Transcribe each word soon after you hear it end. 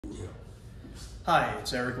Hi,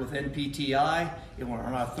 it's Eric with NPTI, and we're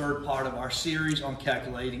on our third part of our series on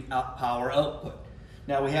calculating power output.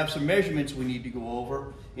 Now we have some measurements we need to go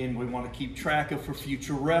over, and we want to keep track of for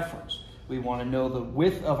future reference. We want to know the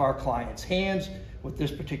width of our client's hands. With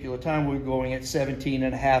this particular time, we're going at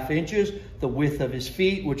 17.5 inches. The width of his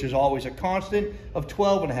feet, which is always a constant, of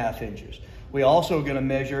 12.5 inches. We also are going to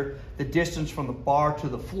measure the distance from the bar to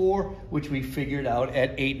the floor, which we figured out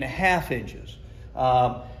at 8.5 inches.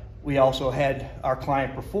 We also had our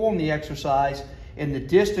client perform the exercise, and the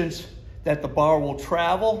distance that the bar will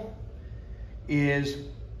travel is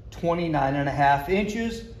 29.5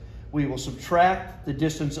 inches. We will subtract the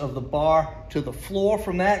distance of the bar to the floor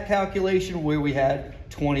from that calculation where we had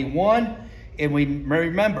 21. And we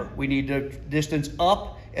remember, we need the distance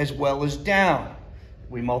up as well as down.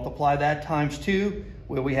 We multiply that times 2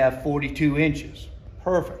 where we have 42 inches.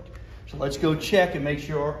 Perfect. So let's go check and make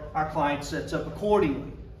sure our client sets up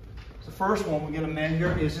accordingly. The first one we're going to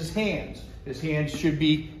measure is his hands. His hands should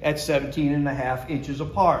be at 17.5 inches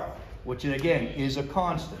apart, which again is a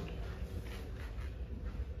constant.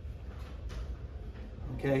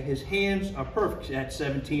 Okay, his hands are perfect at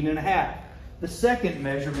 17.5. The second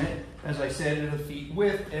measurement, as I said, is the feet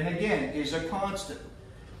width, and again is a constant.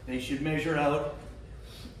 They should measure out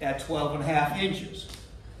at 12.5 inches.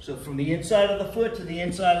 So from the inside of the foot to the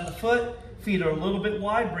inside of the foot, feet are a little bit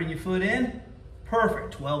wide, bring your foot in.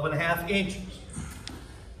 Perfect, 12.5 inches.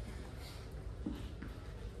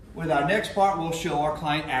 With our next part, we'll show our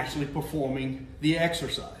client actually performing the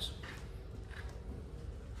exercise.